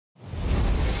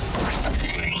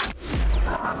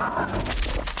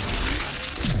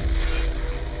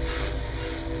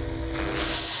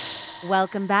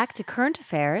Welcome back to Current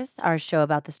Affairs, our show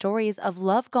about the stories of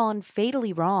love gone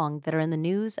fatally wrong that are in the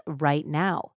news right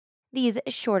now. These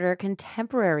shorter,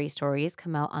 contemporary stories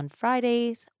come out on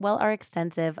Fridays, while our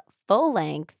extensive, full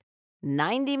length,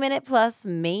 90-minute plus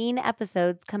main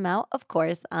episodes come out, of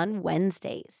course, on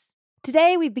Wednesdays.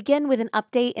 Today, we begin with an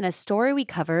update in a story we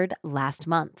covered last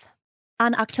month.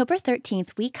 On October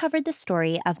 13th, we covered the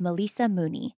story of Melissa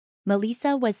Mooney.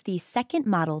 Melissa was the second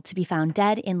model to be found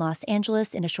dead in Los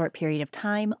Angeles in a short period of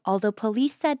time, although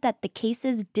police said that the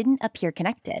cases didn't appear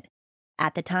connected.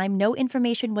 At the time, no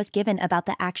information was given about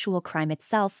the actual crime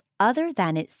itself, other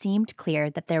than it seemed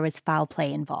clear that there was foul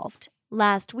play involved.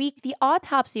 Last week, the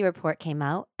autopsy report came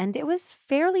out, and it was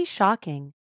fairly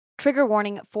shocking. Trigger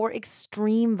warning for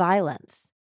extreme violence.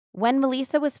 When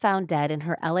Melissa was found dead in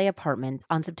her LA apartment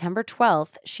on September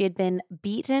 12th, she had been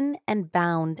beaten and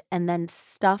bound and then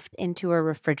stuffed into a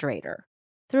refrigerator.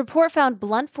 The report found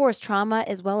blunt force trauma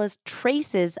as well as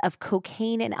traces of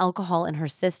cocaine and alcohol in her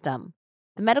system.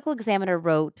 The medical examiner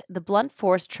wrote, "The blunt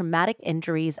force traumatic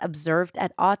injuries observed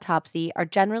at autopsy are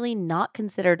generally not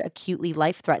considered acutely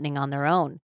life-threatening on their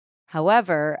own.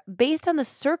 However, based on the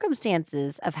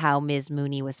circumstances of how Ms.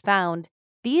 Mooney was found,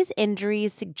 these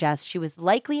injuries suggest she was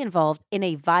likely involved in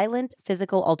a violent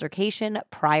physical altercation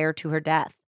prior to her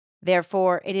death.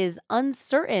 Therefore, it is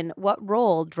uncertain what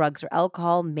role drugs or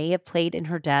alcohol may have played in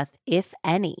her death, if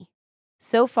any."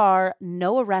 So far,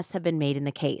 no arrests have been made in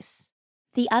the case.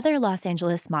 The other Los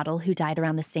Angeles model who died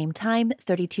around the same time,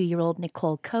 32-year-old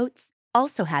Nicole Coates,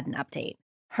 also had an update.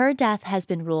 Her death has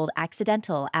been ruled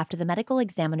accidental after the medical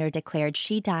examiner declared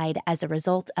she died as a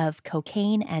result of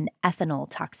cocaine and ethanol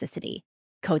toxicity.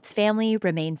 Coates' family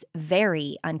remains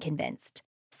very unconvinced.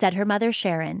 Said her mother,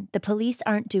 Sharon, "The police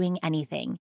aren't doing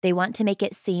anything. They want to make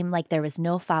it seem like there was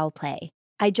no foul play.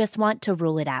 I just want to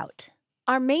rule it out."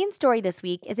 Our main story this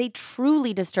week is a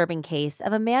truly disturbing case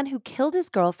of a man who killed his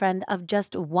girlfriend of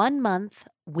just 1 month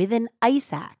with an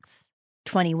ice axe.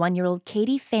 21-year-old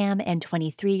Katie Pham and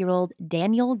 23-year-old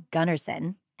Daniel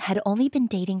Gunnarsson had only been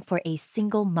dating for a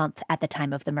single month at the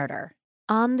time of the murder.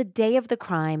 On the day of the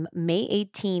crime, May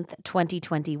 18th,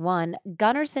 2021,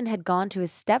 Gunnarsson had gone to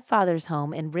his stepfather's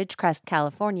home in Ridgecrest,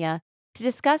 California, to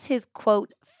discuss his,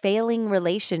 quote, failing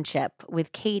relationship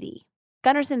with Katie.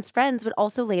 Gunnarsson's friends would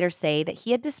also later say that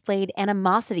he had displayed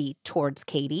animosity towards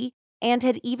Katie and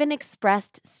had even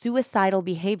expressed suicidal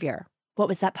behavior. What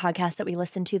was that podcast that we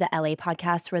listened to, the LA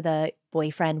podcast, where the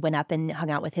boyfriend went up and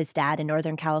hung out with his dad in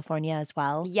Northern California as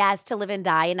well? Yes, To Live and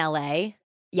Die in LA.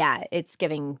 Yeah, it's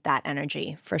giving that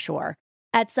energy for sure.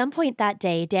 At some point that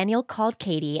day, Daniel called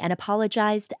Katie and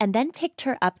apologized and then picked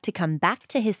her up to come back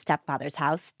to his stepfather's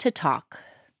house to talk.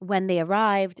 When they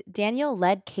arrived, Daniel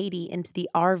led Katie into the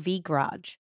RV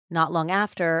garage. Not long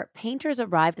after, painters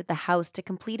arrived at the house to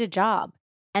complete a job,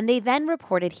 and they then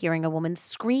reported hearing a woman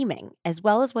screaming, as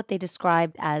well as what they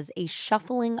described as a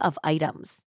shuffling of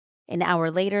items. An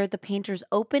hour later, the painters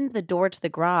opened the door to the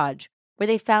garage, where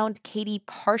they found Katie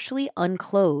partially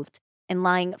unclothed and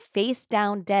lying face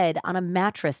down dead on a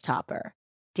mattress topper.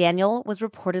 Daniel was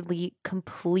reportedly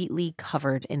completely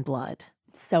covered in blood.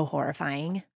 So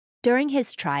horrifying. During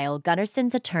his trial,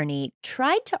 Gunnarsson's attorney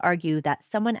tried to argue that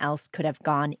someone else could have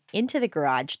gone into the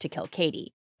garage to kill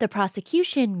Katie. The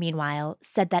prosecution, meanwhile,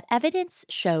 said that evidence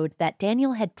showed that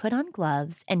Daniel had put on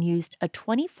gloves and used a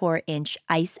 24-inch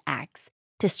ice axe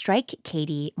to strike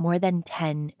Katie more than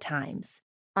 10 times.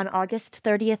 On August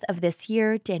 30th of this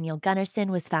year, Daniel Gunnarsson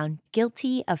was found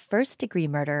guilty of first-degree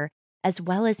murder as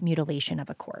well as mutilation of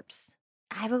a corpse.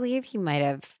 I believe he might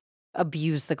have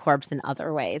abused the corpse in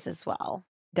other ways as well.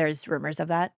 There's rumors of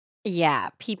that?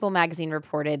 Yeah, People magazine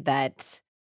reported that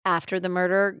after the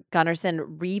murder,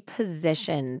 Gunnarsson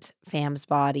repositioned Pham's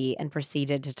body and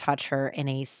proceeded to touch her in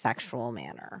a sexual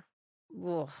manner.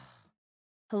 Ugh.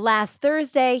 Last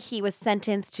Thursday, he was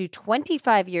sentenced to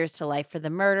 25 years to life for the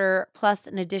murder, plus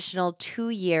an additional 2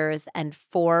 years and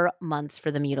 4 months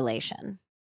for the mutilation.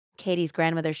 Katie's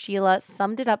grandmother, Sheila,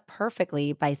 summed it up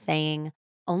perfectly by saying,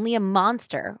 "Only a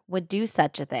monster would do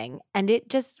such a thing, and it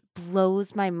just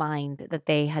blows my mind that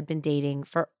they had been dating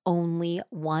for only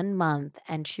 1 month,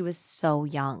 and she was so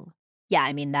young." Yeah,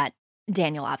 I mean, that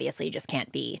Daniel obviously just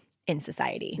can't be in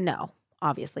society. No,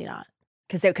 obviously not.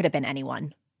 Because it could have been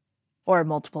anyone. Or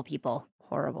multiple people.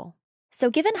 Horrible.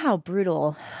 So given how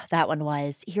brutal that one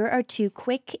was, here are 2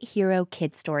 quick hero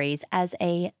kid stories as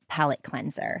a palate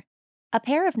cleanser. A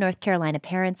pair of North Carolina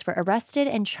parents were arrested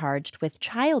and charged with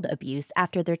child abuse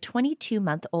after their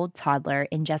 22-month-old toddler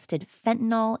ingested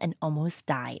fentanyl and almost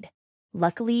died.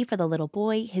 Luckily for the little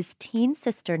boy, his teen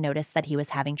sister noticed that he was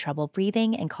having trouble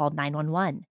breathing and called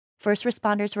 911. First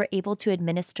responders were able to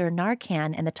administer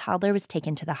Narcan, and the toddler was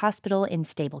taken to the hospital in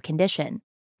stable condition.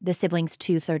 The siblings'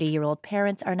 two 30-year-old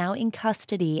parents are now in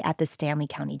custody at the Stanley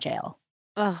County Jail.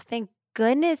 Oh, thank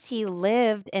goodness he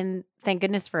lived, and thank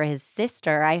goodness for his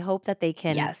sister. I hope that they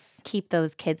can keep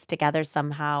those kids together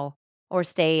somehow or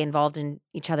stay involved in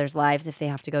each other's lives if they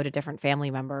have to go to different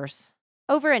family members.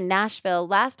 Over in Nashville,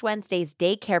 last Wednesday's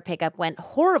daycare pickup went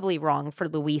horribly wrong for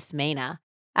Luis Mena.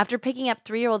 After picking up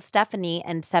 3-year-old Stephanie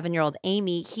and 7-year-old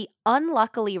Amy, he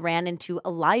unluckily ran into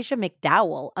Elijah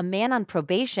McDowell, a man on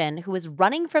probation who was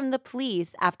running from the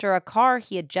police after a car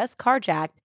he had just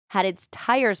carjacked had its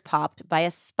tires popped by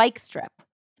a spike strip.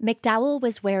 McDowell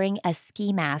was wearing a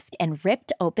ski mask and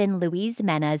ripped open Luis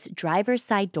Mena's driver's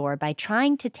side door by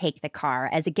trying to take the car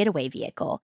as a getaway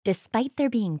vehicle, despite there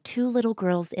being 2 little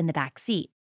girls in the back seat.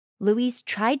 Luis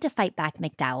tried to fight back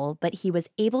McDowell, but he was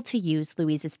able to use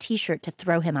Luis's t-shirt to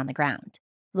throw him on the ground.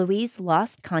 Luis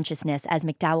lost consciousness as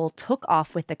McDowell took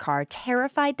off with the car,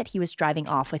 terrified that he was driving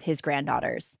off with his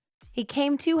granddaughters. He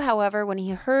came to, however, when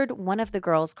he heard one of the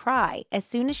girls cry. As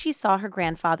soon as she saw her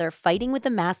grandfather fighting with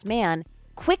the masked man,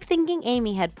 quick-thinking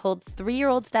Amy had pulled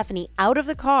 3-year-old Stephanie out of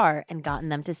the car and gotten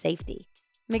them to safety.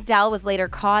 McDowell was later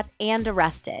caught and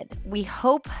arrested. We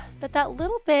hope that that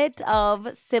little bit of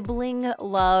sibling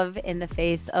love in the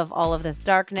face of all of this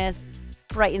darkness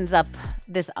brightens up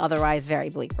this otherwise very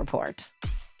bleak report.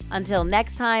 Until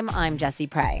next time, I'm Jessie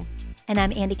Prey. And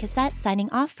I'm Andy Cassette, signing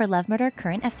off for Love Murder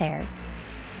Current Affairs.